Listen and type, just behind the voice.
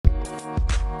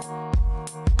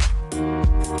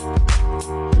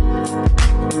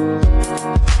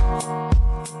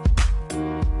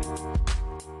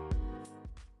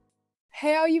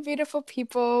you beautiful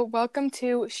people. Welcome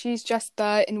to She's Just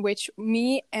The, in which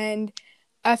me and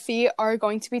Effie are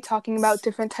going to be talking about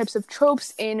different types of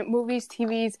tropes in movies,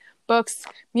 TVs, books,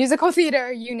 musical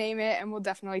theater, you name it, and we'll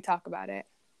definitely talk about it.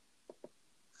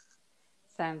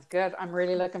 Sounds good. I'm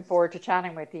really looking forward to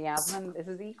chatting with you, Yasmin. This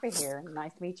is Aoife here.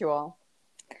 Nice to meet you all.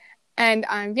 And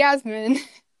I'm Yasmin.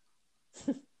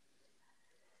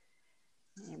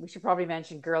 We should probably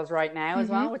mention Girls Right Now as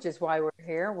Mm-hmm. well, which is why we're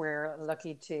here. We're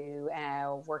lucky to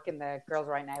work in the Girls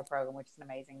Right Now program, which is an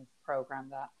amazing program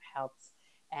that helps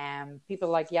people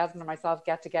like Yasmin and myself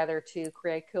get together to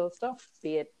create cool stuff,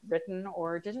 be it written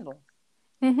or digital.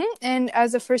 Mm-hmm. And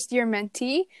as a first year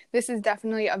mentee, this is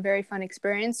definitely a very fun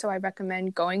experience. So I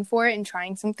recommend going for it and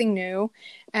trying something new.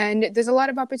 And there's a lot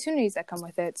of opportunities that come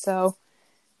with it. So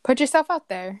put yourself out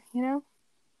there, you know?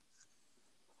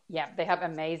 Yeah, they have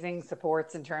amazing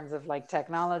supports in terms of like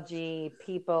technology,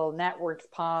 people, networks,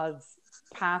 pods,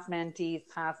 past mentees,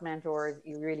 past mentors.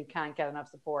 You really can't get enough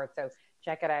support. So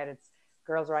check it out. It's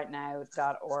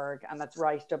girlsrightnow.org, and that's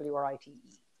right,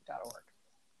 WRITE.org.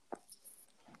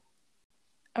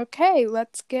 Okay,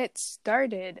 let's get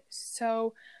started.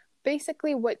 So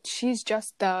basically what She's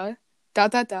Just The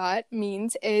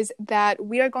means is that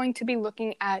we are going to be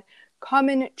looking at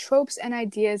common tropes and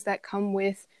ideas that come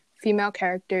with female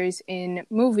characters in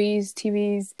movies,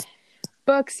 TVs,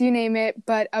 books, you name it.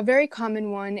 But a very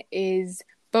common one is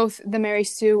both the Mary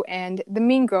Sue and the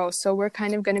Mean Girl. So we're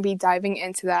kind of going to be diving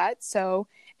into that. So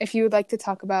if you would like to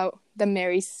talk about the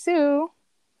Mary Sue.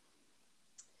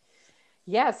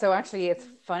 Yeah, so actually, it's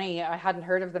funny. I hadn't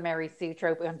heard of the Mary Sue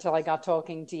trope until I got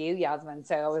talking to you, Yasmin.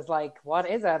 So I was like, what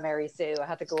is a Mary Sue? I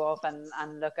had to go off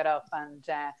and look it up. And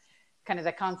kind of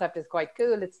the concept is quite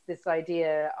cool. It's this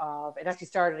idea of it actually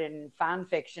started in fan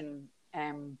fiction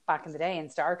back in the day in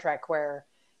Star Trek, where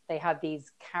they had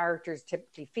these characters,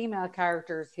 typically female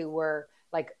characters, who were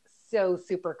like so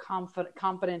super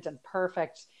competent and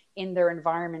perfect in their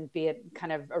environment, be it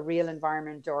kind of a real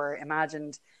environment or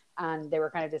imagined. And they were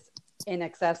kind of this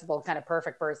inaccessible kind of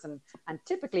perfect person, and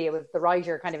typically it was the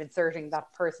writer kind of inserting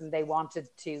that person they wanted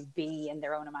to be in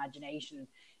their own imagination.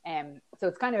 So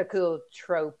it's kind of a cool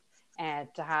trope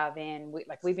to have in.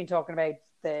 We've been talking about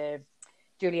the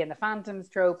Julie and the Phantoms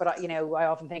trope, but I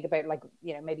often think about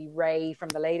maybe Rey from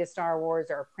the latest Star Wars,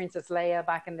 or Princess Leia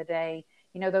back in the day,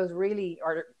 those really,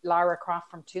 or Lara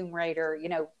Croft from Tomb Raider,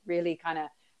 really kind of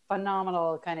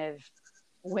phenomenal kind of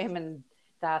women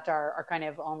that are kind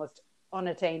of almost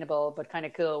unattainable but kind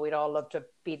of cool. We'd all love to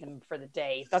be them for the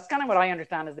day. That's kind of what I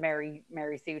understand as the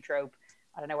Mary Sue trope.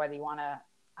 I don't know whether you want to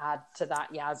add to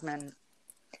that, Yasmin.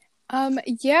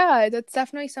 Yeah, that's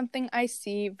definitely something I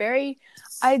see. Very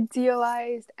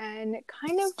idealized and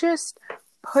kind of just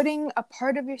putting a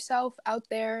part of yourself out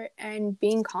there and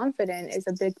being confident is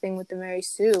a big thing with the Mary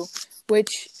Sue,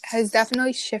 which has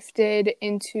definitely shifted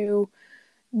into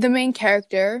the main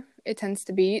character. It tends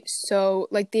to be. So,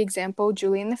 like the example,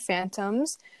 Julie and the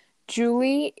Phantoms.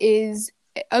 Julie is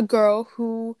a girl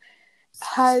who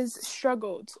has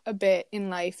struggled a bit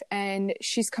in life, and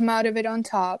she's come out of it on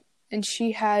top, and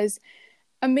she has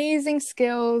amazing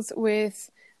skills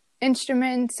with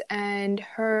instruments and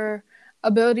her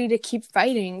ability to keep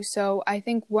fighting. So I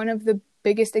think one of the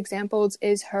biggest examples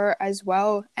is her as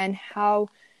well, and how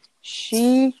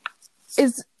she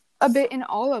is a bit in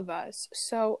all of us.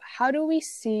 So how do we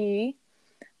see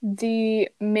the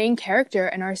main character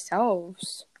in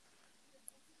ourselves?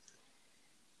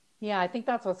 Yeah, I think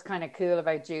that's what's kind of cool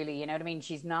about Julie. You know what I mean?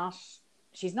 She's not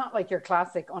like your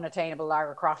classic unattainable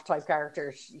Lara Croft type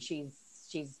character.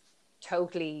 She's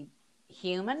totally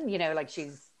human. Like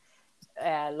she's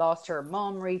lost her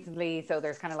mom recently, so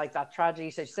there's kind of like that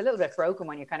tragedy. So she's a little bit broken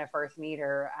when you kind of first meet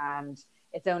her, and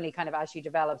it's only kind of as she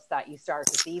develops that you start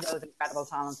to see those incredible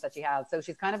talents that she has. So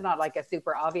she's kind of not like a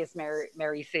super obvious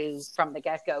Mary Sue from the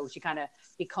get-go. She kind of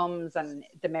becomes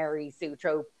the Mary Sue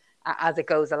trope as it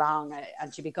goes along,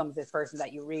 and she becomes this person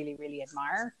that you really, really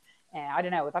admire. I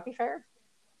don't know, would that be fair?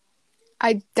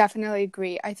 I definitely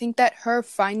agree. I think that her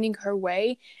finding her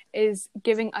way is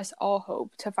giving us all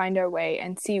hope to find our way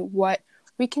and see what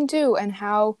we can do and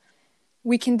how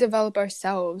we can develop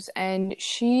ourselves. And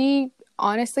she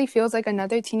honestly feels like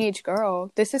another teenage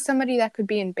girl. This is somebody that could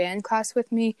be in band class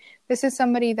with me. This is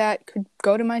somebody that could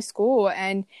go to my school.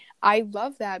 And I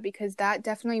love that, because that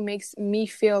definitely makes me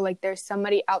feel like there's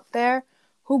somebody out there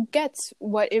who gets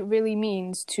what it really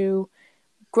means to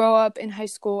grow up in high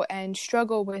school and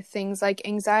struggle with things like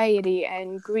anxiety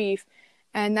and grief.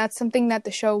 And that's something that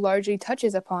the show largely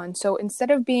touches upon. So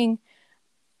instead of being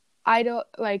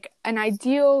like an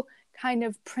ideal kind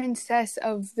of princess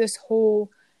of this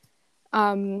whole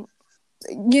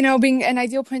being an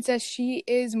ideal princess, she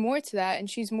is more to that, and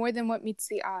she's more than what meets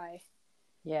the eye.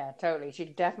 Yeah, totally. She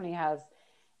definitely has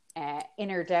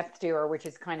inner depth to her, which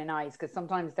is kind of nice because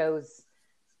sometimes those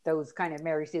kind of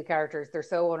Mary Sue characters, they're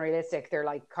so unrealistic. They're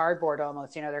like cardboard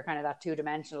almost, they're kind of that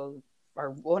two-dimensional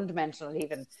or one-dimensional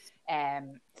even.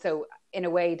 So in a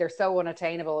way, they're so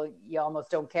unattainable, you almost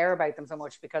don't care about them so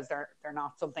much because they're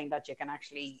not something that you can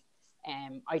actually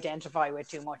identify with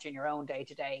too much in your own day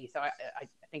to day. So I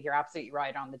think you're absolutely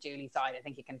right on the Julie side. I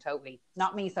think you can totally,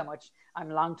 not me so much. I'm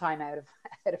a long time out of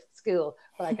out of school,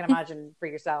 but I can imagine for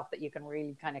yourself that you can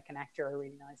really kind of connect to her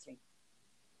really nicely.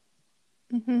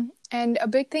 Mm-hmm. And a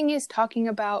big thing is talking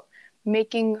about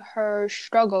making her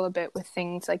struggle a bit with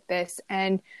things like this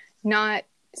and not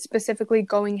specifically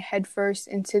going headfirst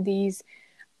into these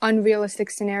unrealistic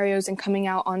scenarios and coming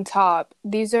out on top.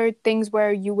 These are things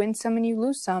where you win some and you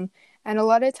lose some. And a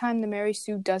lot of time the Mary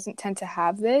Sue doesn't tend to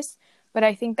have this, but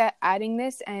I think that adding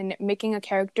this and making a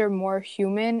character more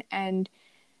human and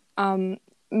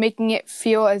making it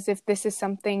feel as if this is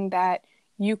something that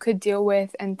you could deal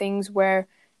with and things where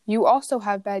you also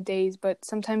have bad days, but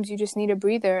sometimes you just need a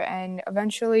breather and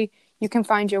eventually you can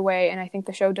find your way. And I think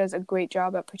the show does a great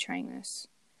job at portraying this.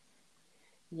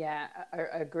 Yeah,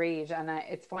 agreed. And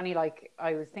it's funny, like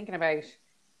I was thinking about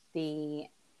the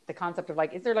the concept of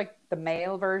like, is there like the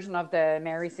male version of the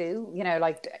Mary Sue? And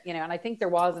I think there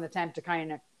was an attempt to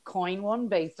kind of coin one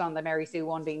based on the Mary Sue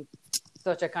one being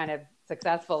such a kind of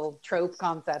successful trope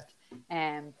concept.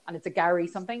 And it's a Gary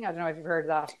something. I don't know if you've heard of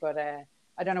that, but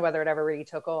I don't know whether it ever really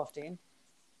took off. Do you?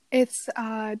 It's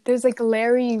there's like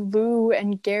Larry Lou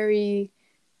and Gary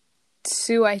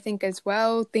Sue, I think, as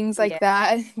well. Things like Yeah,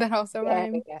 that that also yeah,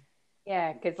 rhyme. yeah,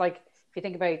 yeah. Because like if you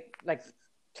think about like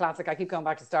classic, I keep going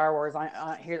back to Star Wars.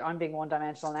 Here I'm being one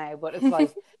dimensional now, but it's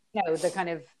like the kind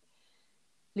of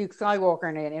Luke Skywalker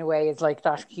in a way is like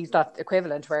that. He's that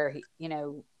equivalent where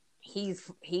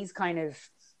he's kind of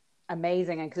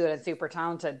amazing and cool and super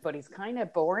talented, but he's kind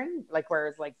of boring. Like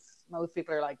whereas like most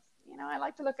people are like, I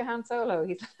like to look at Han Solo.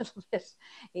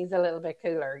 He's a little bit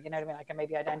cooler. You know what I mean? I can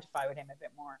maybe identify with him a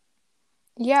bit more.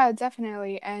 Yeah,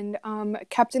 definitely. And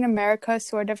Captain America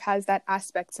sort of has that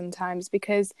aspect sometimes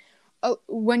because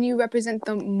when you represent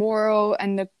the moral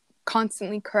and the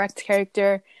constantly correct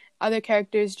character, other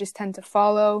characters just tend to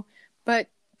follow. But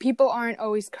people aren't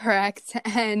always correct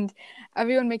and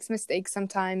everyone makes mistakes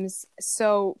sometimes.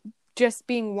 So just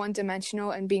being one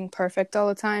dimensional and being perfect all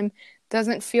the time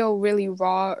doesn't feel really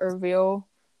raw or real.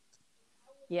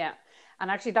 Yeah. And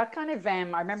actually that kind of I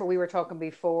remember we were talking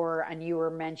before and you were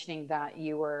mentioning that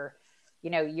you were,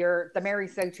 you're the Mary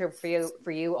Sue trope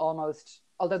for you almost,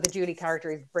 although the Julie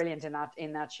character is brilliant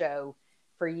in that show,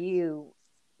 for you,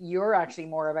 you're actually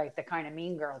more about the kind of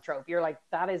mean girl trope. You're like,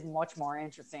 that is much more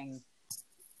interesting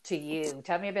to you.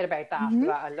 Tell me a bit about that Mm-hmm.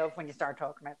 because I love when you start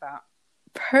talking about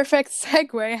Perfect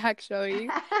segue, actually.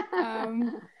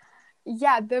 that.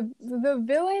 Yeah, the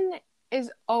villain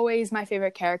is always my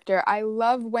favorite character. I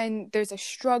love when there's a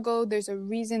struggle, there's a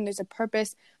reason, there's a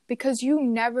purpose, because you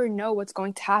never know what's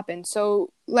going to happen.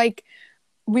 So, like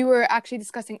we were actually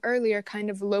discussing earlier, kind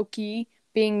of Loki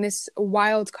being this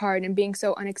wild card and being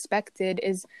so unexpected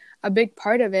is a big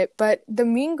part of it. But the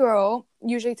mean girl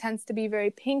usually tends to be very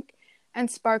pink and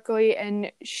sparkly,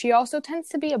 and she also tends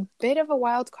to be a bit of a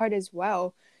wild card as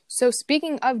well. So,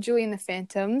 speaking of Julie and the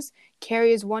Phantoms,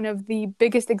 Carrie is one of the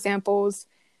biggest examples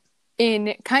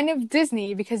in kind of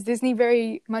Disney, because Disney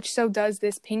very much so does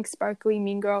this pink, sparkly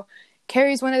mean girl.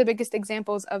 Carrie's one of the biggest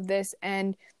examples of this,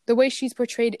 and the way she's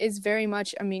portrayed is very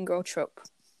much a mean girl trope.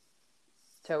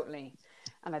 Totally.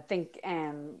 And I think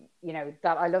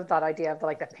that I love that idea of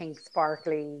the pink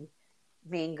sparkly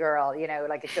mean girl,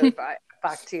 like it goes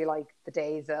back to like the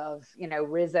days of,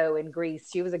 Rizzo in Greece.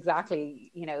 She was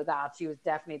exactly, that. She was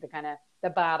definitely the kind of the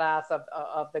badass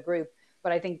of the group.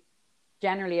 But I think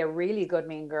generally a really good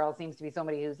mean girl seems to be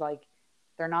somebody who's like,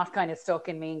 they're not kind of stuck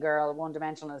in mean girl one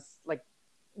dimensionalness, like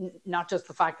not just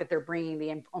the fact that they're bringing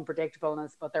the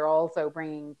unpredictableness, but they're also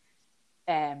bringing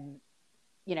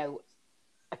you know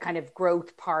a kind of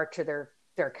growth part to their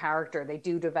character. They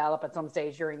do develop at some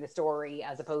stage during the story,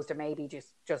 as opposed to maybe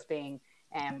just being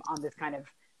on this kind of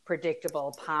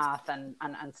predictable path and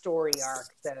story arc.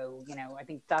 So I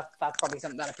think that's probably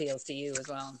something that appeals to you as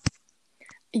well.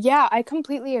 Yeah, I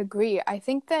completely agree. I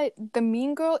think that the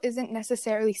mean girl isn't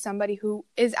necessarily somebody who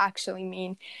is actually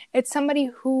mean. It's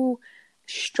somebody who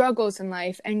struggles in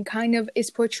life and kind of is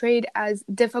portrayed as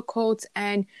difficult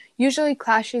and usually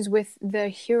clashes with the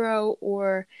hero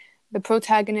or the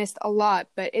protagonist a lot,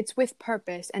 but it's with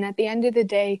purpose. And at the end of the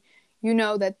day, you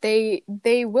know that they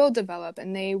will develop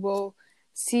and they will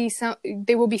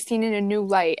they will be seen in a new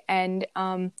light. And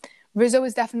Rizzo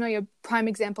is definitely a prime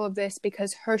example of this,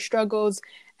 because her struggles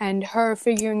and her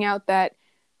figuring out that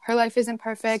her life isn't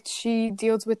perfect, she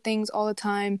deals with things all the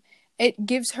time. It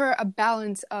gives her a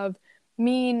balance of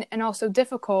mean and also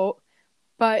difficult,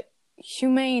 but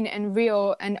humane and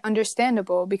real and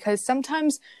understandable, because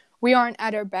sometimes we aren't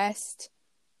at our best.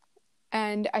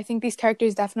 And I think these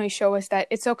characters definitely show us that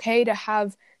it's okay to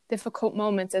have difficult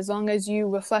moments, as long as you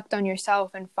reflect on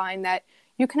yourself and find that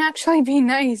you can actually be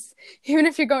nice even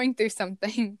if you're going through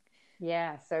something.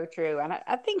 Yeah, so true. And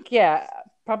I think, yeah,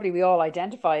 probably we all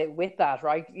identify with that,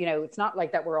 right? You know, it's not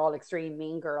like that we're all extreme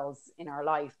mean girls in our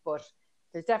life, but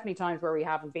there's definitely times where we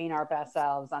haven't been our best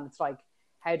selves. And it's like,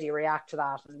 how do you react to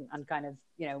that, and kind of,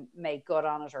 you know, make good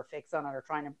on it or fix on it or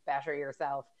trying to better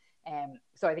yourself?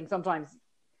 So I think sometimes,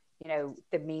 you know,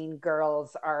 the mean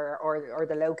girls are, or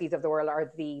the Lokis of the world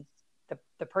are the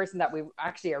person that we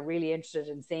actually are really interested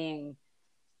in seeing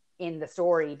in the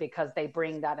story, because they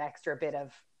bring that extra bit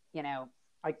of, you know,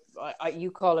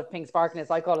 you call it pink sparkness,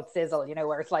 I call it sizzle, you know,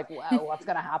 where it's like, wow, what's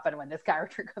going to happen when this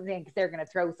character comes in, because they're going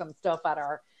to throw some stuff at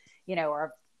our, you know,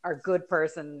 our good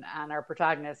person and our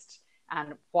protagonist,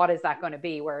 and what is that going to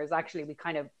be? Whereas actually we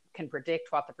kind of can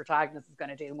predict what the protagonist is going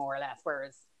to do, more or less.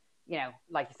 Whereas, you know,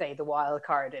 like you say, the wild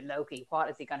card in Loki, what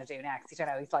is he going to do next? You don't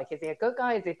know. He's like, is he a good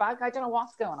guy? Is he a bad guy? I don't know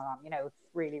what's going on. You know, it's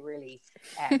really, really,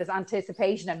 there's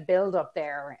anticipation and build up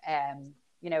there.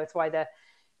 You know, it's why the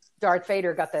Darth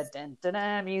Vader got the dun, dun,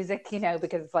 dun music, you know,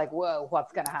 because it's like, whoa,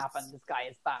 what's going to happen? This guy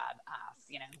is bad ass,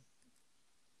 you know.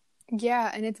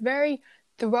 Yeah, and it's very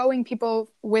throwing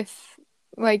people with,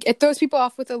 like, it throws people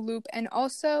off with a loop. And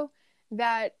also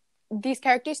that these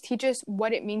characters teach us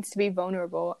what it means to be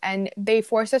vulnerable, and they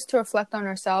force us to reflect on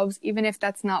ourselves, even if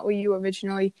that's not what you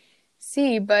originally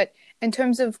see. But in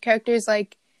terms of characters,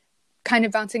 like, kind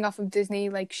of bouncing off of Disney,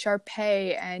 like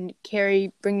Sharpay and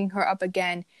Carrie, bringing her up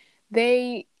again,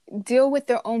 they deal with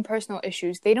their own personal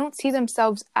issues. They don't see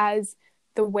themselves as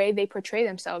the way they portray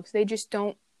themselves. They just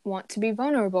don't want to be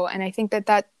vulnerable. And I think that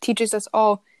that teaches us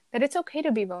all that it's okay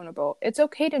to be vulnerable. It's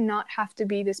okay to not have to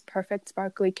be this perfect,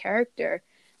 sparkly character.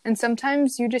 And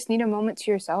sometimes you just need a moment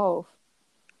to yourself.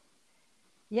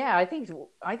 Yeah, I think,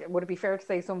 would it be fair to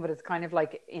say some of it is kind of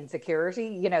like insecurity,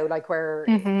 you know, like where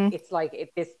Mm-hmm. it's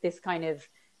like this kind of,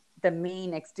 the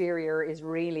mean exterior is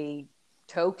really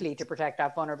totally to protect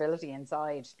that vulnerability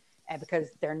inside, because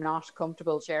they're not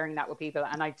comfortable sharing that with people.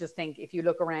 And I just think if you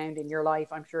look around in your life,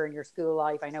 I'm sure in your school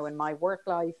life, I know in my work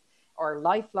life or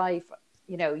life,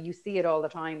 you know, you see it all the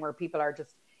time where people are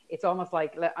just, it's almost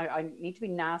like, I need to be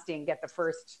nasty and get the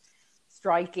first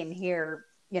strike in here,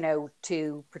 you know,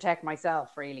 to protect myself,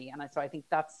 really. And so I think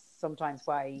that's sometimes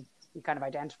why we kind of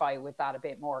identify with that a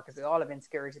bit more, because we all have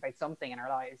insecurity about something in our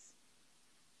lives.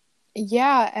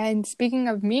 Yeah, and speaking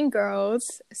of Mean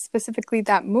Girls, specifically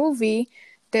that movie,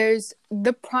 there's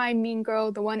the prime Mean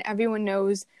Girl, the one everyone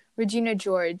knows, Regina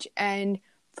George. And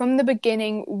from the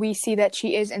beginning, we see that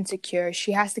she is insecure.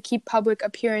 She has to keep public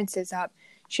appearances up.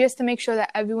 She has to make sure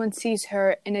that everyone sees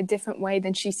her in a different way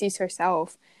than she sees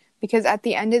herself. Because at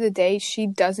the end of the day, she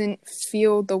doesn't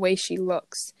feel the way she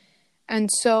looks. And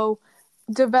so,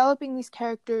 developing these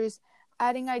characters,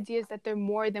 adding ideas that they're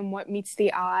more than what meets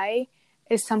the eye,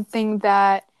 is something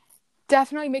that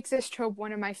definitely makes this trope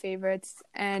one of my favorites,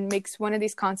 and makes one of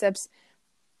these concepts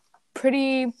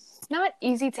pretty not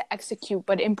easy to execute,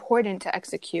 but important to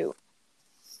execute.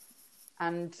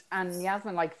 And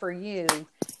Yasmin, like for you,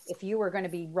 if you were going to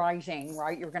be writing,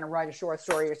 right, you're going to write a short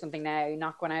story or something now,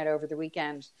 not going out over the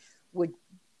weekend, would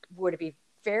would it be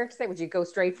fair to say, would you go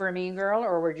straight for a mean girl,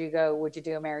 or would you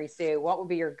do a Mary Sue? What would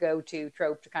be your go-to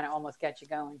trope to kind of almost get you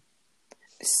going?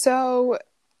 So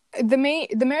the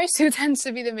Mary Sue tends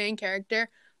to be the main character,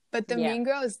 but the Yeah. Mean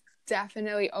Girl is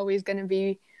definitely always going to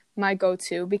be my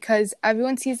go-to, because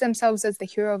everyone sees themselves as the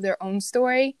hero of their own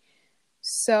story.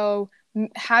 So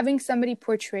having somebody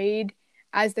portrayed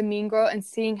as the Mean Girl and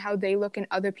seeing how they look in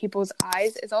other people's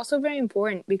eyes is also very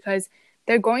important, because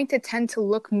they're going to tend to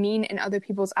look mean in other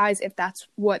people's eyes if that's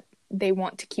what they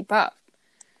want to keep up.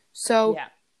 So Yeah.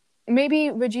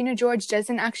 maybe Regina George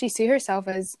doesn't actually see herself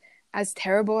as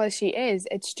terrible as she is.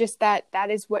 It's just that that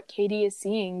is what Katie is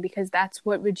seeing, because that's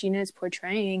what Regina is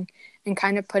portraying and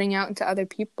kind of putting out into other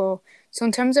people. So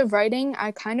in terms of writing,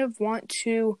 I kind of want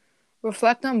to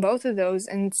reflect on both of those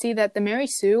and see that the Mary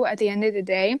Sue, at the end of the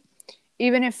day,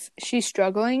 even if she's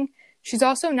struggling, she's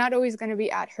also not always going to be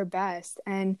at her best.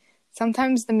 And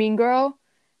sometimes the Mean Girl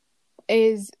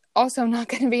is also not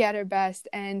going to be at her best.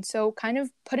 And so kind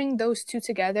of putting those two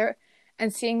together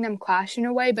and seeing them clash in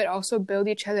a way, but also build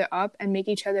each other up and make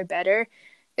each other better,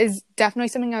 is definitely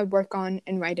something I would work on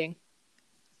in writing.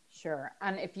 Sure.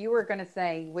 And if you were going to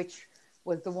say which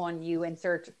was the one you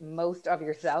insert most of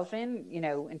yourself in,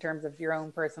 in terms of your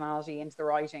own personality into the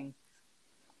writing,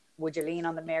 would you lean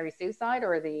on the Mary Sue side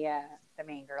or the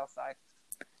Mean Girl side?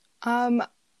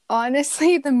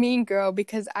 Honestly, the Mean Girl,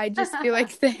 because I just feel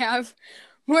like they have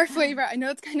more flavor. I know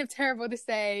it's kind of terrible to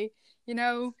say,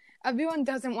 everyone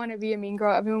doesn't want to be a mean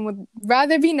girl. Everyone would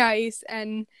rather be nice,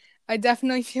 and I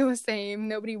definitely feel the same.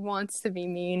 Nobody wants to be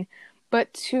mean,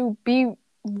 but to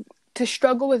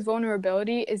struggle with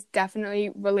vulnerability is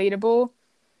definitely relatable,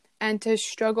 and to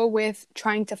struggle with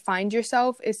trying to find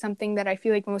yourself is something that I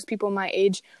feel like most people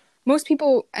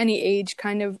any age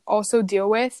kind of also deal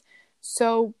with.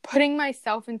 So putting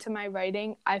myself into my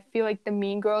writing, I feel like the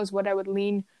Mean Girl is what I would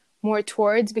lean more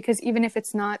towards, because even if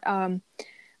it's not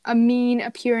a mean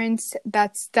appearance,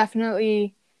 that's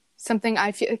definitely something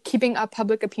I feel. Keeping up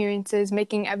public appearances,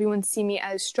 making everyone see me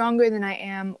as stronger than I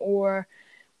am or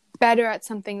better at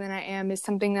something than I am, is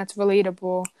something that's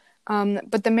relatable.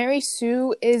 But the Mary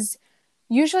Sue is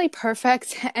usually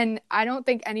perfect, and I don't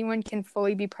think anyone can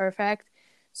fully be perfect.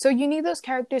 So you need those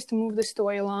characters to move the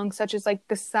story along, such as like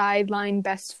the sideline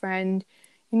best friend.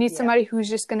 You need somebody who's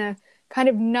just going to kind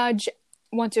of nudge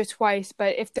once or twice,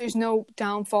 but if there's no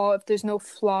downfall, if there's no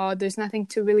flaw, there's nothing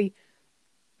to really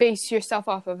base yourself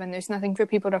off of, and there's nothing for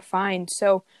people to find.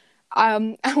 So I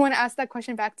want to ask that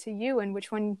question back to you, and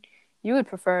which one you would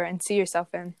prefer and see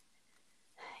yourself in.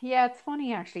 Yeah, it's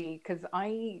funny actually, because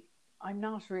I'm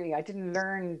not really, I didn't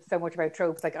learn so much about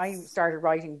tropes. Like I started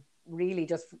writing really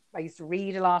I used to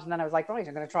read a lot, and then I was like, right,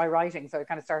 I'm going to try writing. So I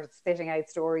kind of started spitting out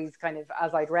stories kind of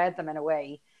as I'd read them in a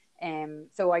way.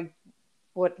 So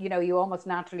you almost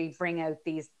naturally bring out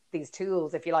these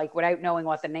tools, if you like, without knowing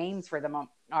what the names for them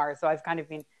are. So I've kind of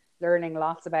been learning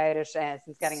lots about it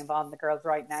since getting involved in the Girls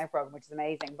Write Now program, which is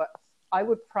amazing. But I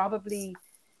would probably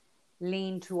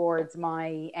lean towards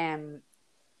my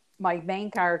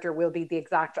main character will be the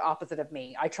exact opposite of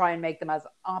me. I try and make them as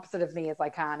opposite of me as I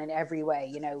can in every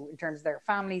way, in terms of their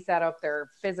family setup,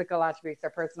 their physical attributes, their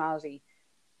personality.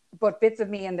 But bits of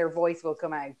me and their voice will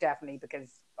come out, definitely, because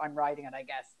I'm writing it, I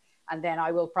guess. And then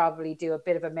I will probably do a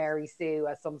bit of a Mary Sue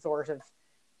as some sort of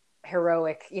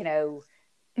heroic,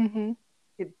 Mm-hmm.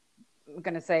 I'm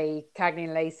going to say Cagney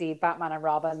and Lacey, Batman and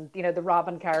Robin, the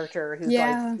Robin character who's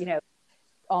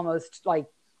almost like,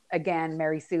 again,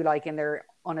 Mary Sue, like in their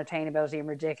unattainability and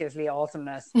ridiculously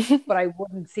awesomeness. But I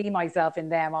wouldn't see myself in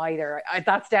them either.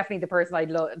 That's definitely the person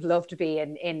I'd love to be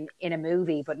in a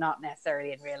movie, but not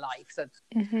necessarily in real life. So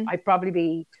I'd probably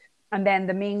be. And then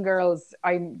the Mean Girls,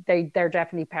 they're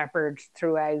definitely peppered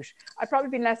throughout. I've probably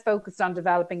been less focused on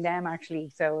developing them actually,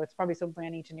 so it's probably something I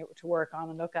need to work on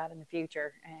and look at in the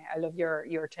future. I love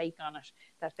your take on it.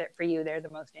 That for you, they're the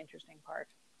most interesting part.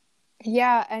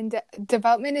 Yeah, and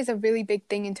development is a really big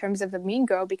thing in terms of the Mean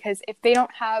Girl, because if they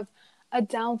don't have a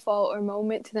downfall or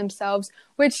moment to themselves,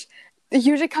 which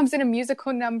usually comes in a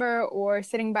musical number or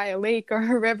sitting by a lake or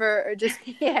a river or just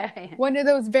one of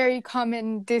those very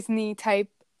common Disney type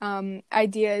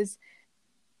ideas,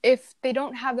 if they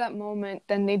don't have that moment,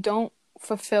 then they don't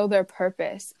fulfill their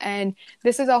purpose. And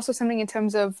this is also something in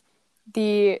terms of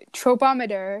the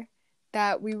tropometer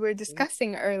that we were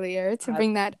discussing earlier, to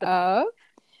bring that up.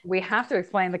 We have to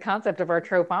explain the concept of our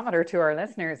tropometer to our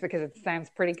listeners, because it sounds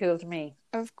pretty cool to me.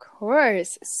 Of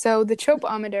course. So the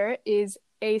tropometer is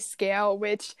a scale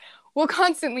which will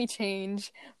constantly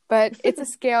change, but it's a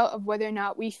scale of whether or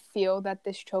not we feel that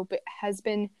this trope has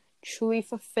been truly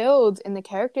fulfilled in the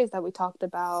characters that we talked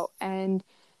about and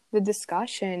the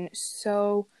discussion.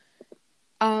 So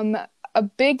a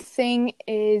big thing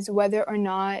is whether or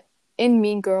not in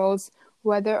Mean Girls,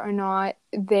 whether or not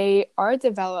they are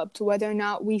developed, whether or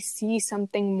not we see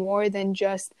something more than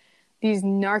just these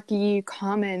narky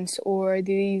comments or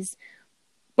these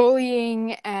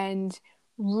bullying and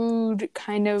rude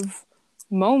kind of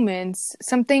moments,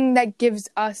 something that gives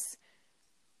us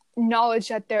knowledge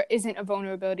that there isn't a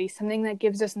vulnerability, something that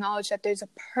gives us knowledge that there's a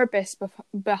purpose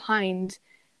behind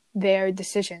their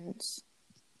decisions.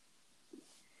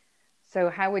 So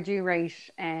how would you rate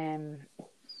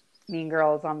Mean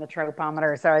Girls on the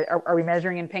tropometer? So are we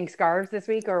measuring in pink scarves this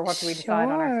week, or what do we decide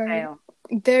on our scale?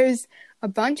 There's a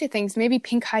bunch of things. Maybe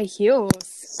pink high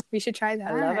heels. We should try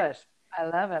that. I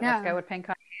love it. Yeah. Let's go with pink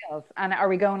high heels. And are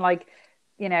we going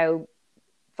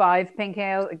 5 pink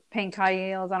high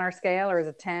heels on our scale, or is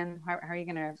it 10? How are you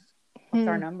gonna? What's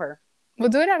our number? We'll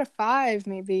do it out of 5,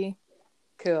 maybe.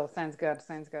 Cool. Sounds good.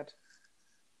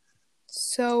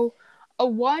 So a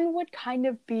 1 would kind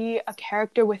of be a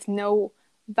character with no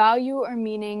value or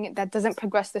meaning, that doesn't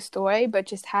progress the story, but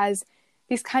just has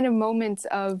these kind of moments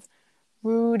of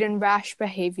rude and rash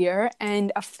behavior,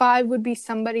 and a 5 would be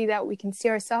somebody that we can see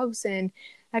ourselves in,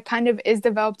 that kind of is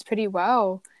developed pretty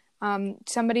well.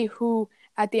 Somebody who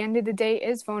at the end of the day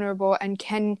is vulnerable and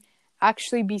can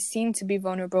actually be seen to be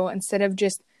vulnerable instead of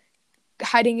just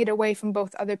hiding it away from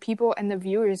both other people and the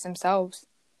viewers themselves.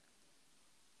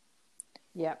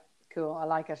 Yeah, cool. I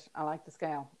like it. I like the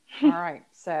scale. All right.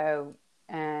 So,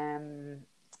 who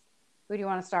do you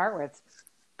want to start with?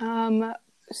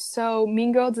 So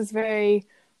Mean Girls is very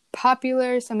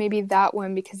popular, so maybe that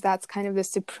one, because that's kind of the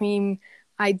supreme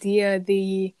idea,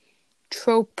 the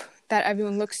trope that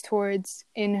everyone looks towards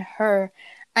in her.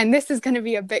 And this is going to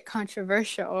be a bit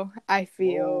controversial, I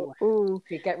feel. Ooh.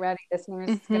 Get ready, listeners.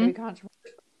 It's going to be controversial.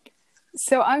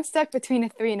 So I'm stuck between a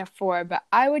 3 and a 4, but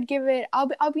I would give it,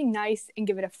 I'll be nice and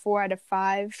give it a 4 out of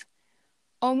 5.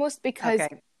 Almost because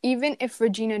even if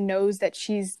Regina knows that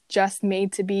she's just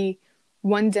made to be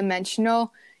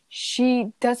one-dimensional,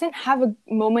 she doesn't have a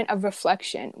moment of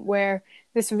reflection where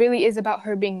this really is about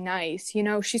her being nice. You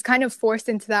know, she's kind of forced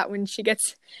into that when she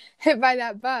gets hit by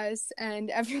that bus and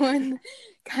everyone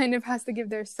kind of has to give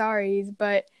their sorries.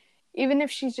 But even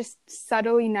if she's just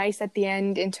subtly nice at the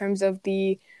end in terms of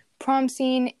the prom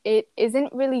scene, it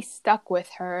isn't really stuck with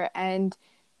her, and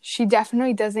she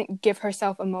definitely doesn't give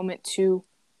herself a moment to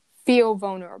feel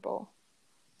vulnerable.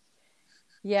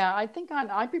 Yeah, I think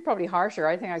I'd be probably harsher.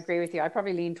 I think I agree with you. I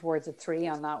probably lean towards a 3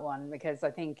 on that one, because I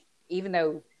think even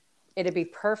though it'd be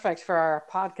perfect for our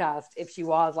podcast if she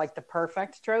was like the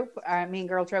perfect trope, Mean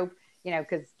Girl trope, you know,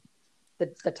 because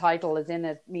the title is in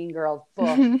it, Mean Girls.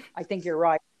 But I think you're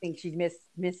right. I think she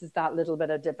misses that little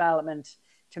bit of development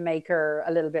to make her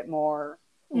a little bit more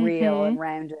real and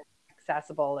rounded,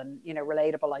 accessible, and, you know,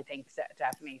 relatable. I think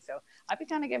definitely. So I'd be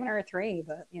kind of giving her a 3,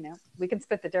 but, you know, we can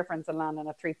split the difference and land on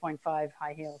a 3.5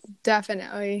 high heels.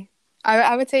 Definitely.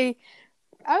 I would say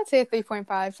a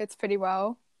 3.5 fits pretty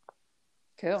well.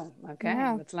 Cool. Okay,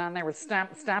 let's land there. We'll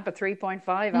stamp a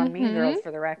 3.5 on Mean Girls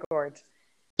for the record.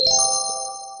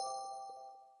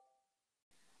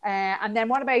 And then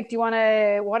what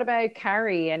about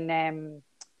Carrie and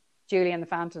Julie and the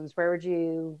Phantoms? Where would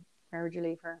you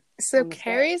leave her? So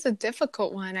Carrie is a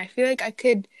difficult one. I feel like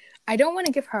I don't want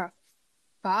to give her a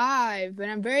 5, but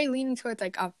I'm very leaning towards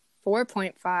like a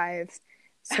 4.5,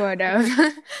 sort of.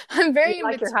 I'm very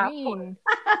in between.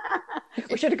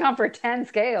 We should have gone for a 10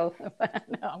 scale.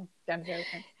 No, I'm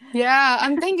joking. Yeah,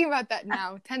 I'm thinking about that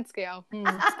now. 10 scale.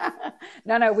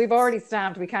 No, we've already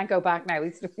stamped. We can't go back now.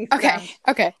 We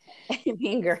Okay.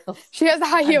 Mean Girls. She has the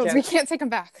high heels. We can't take them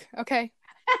back. Okay.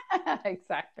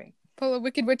 Exactly. Pull a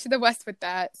Wicked Witch of the West with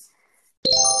that.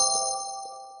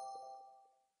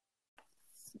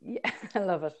 Yeah, I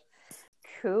love it.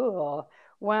 Cool.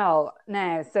 Well,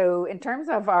 now, so in terms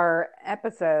of our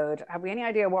episode, have we any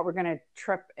idea what we're going to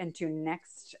trope into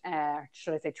next?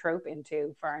 Should I say trope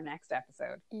into for our next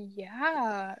episode?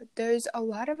 Yeah, there's a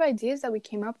lot of ideas that we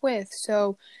came up with.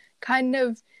 So kind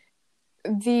of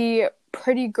the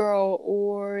pretty girl,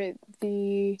 or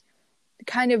the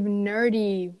kind of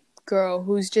nerdy girl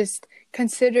who's just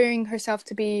considering herself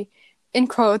to be, in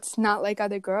quotes, not like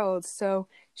other girls. So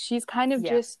she's kind of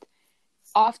just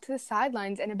off to the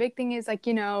sidelines. And a big thing is, like,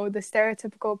 you know, the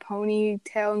stereotypical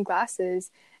ponytail and glasses,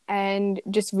 and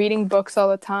just reading books all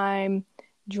the time,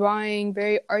 drawing,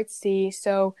 very artsy.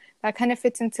 So that kind of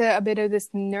fits into a bit of this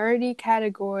nerdy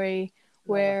category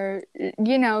where,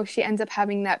 you know, she ends up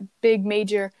having that big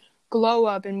major glow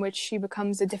up in which she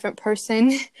becomes a different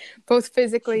person, both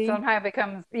physically. She somehow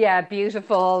becomes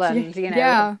beautiful, and you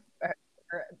know,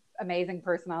 her amazing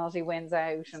personality wins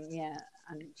out,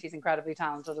 and she's incredibly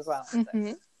talented as well. Love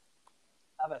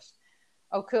it.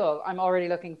 Oh, cool. I'm already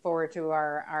looking forward to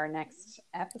our next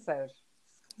episode.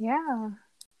 Yeah.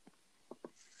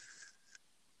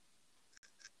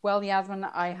 Well, Yasmin,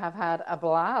 I have had a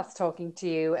blast talking to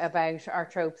you about our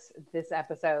tropes this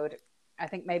episode. I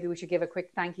think maybe we should give a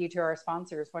quick thank you to our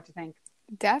sponsors. What do you think?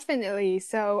 Definitely.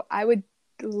 So I would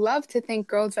love to thank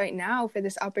Girls Right Now for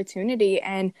this opportunity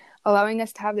and allowing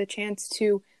us to have the chance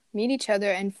to meet each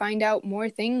other and find out more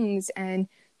things and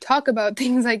talk about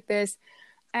things like this.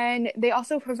 And they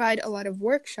also provide a lot of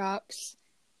workshops.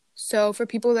 So for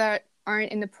people that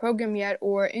aren't in the program yet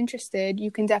or interested, you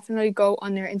can definitely go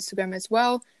on their Instagram as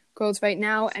well, Girls Right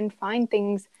Now, and find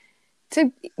things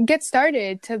to get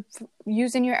started, to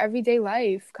use in your everyday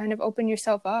life, kind of open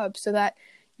yourself up so that,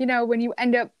 you know, when you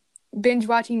end up binge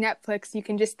watching Netflix, you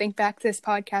can just think back to this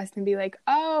podcast and be like,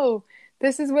 oh,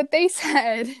 this is what they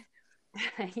said.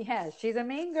 Yeah, she's a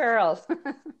mean girl.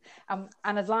 And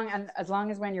as long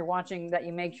as when you're watching that,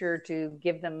 you make sure to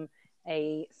give them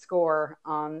a score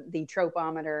on the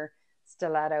Tropometer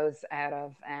stilettos out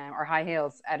of, or high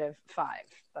heels out of 5.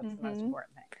 That's the most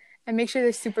important thing. And make sure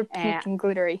they're super pink and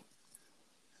glittery.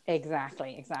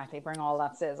 Exactly. Bring all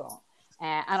that sizzle.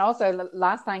 And also,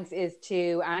 last thanks is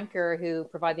to Anchor, who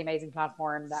provide the amazing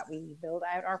platform that we build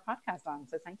out our podcast on.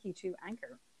 So thank you to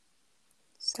Anchor.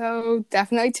 So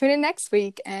definitely tune in next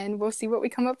week, and we'll see what we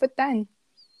come up with then.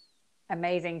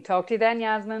 Amazing. Talk to you then,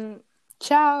 Yasmin.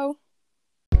 Ciao.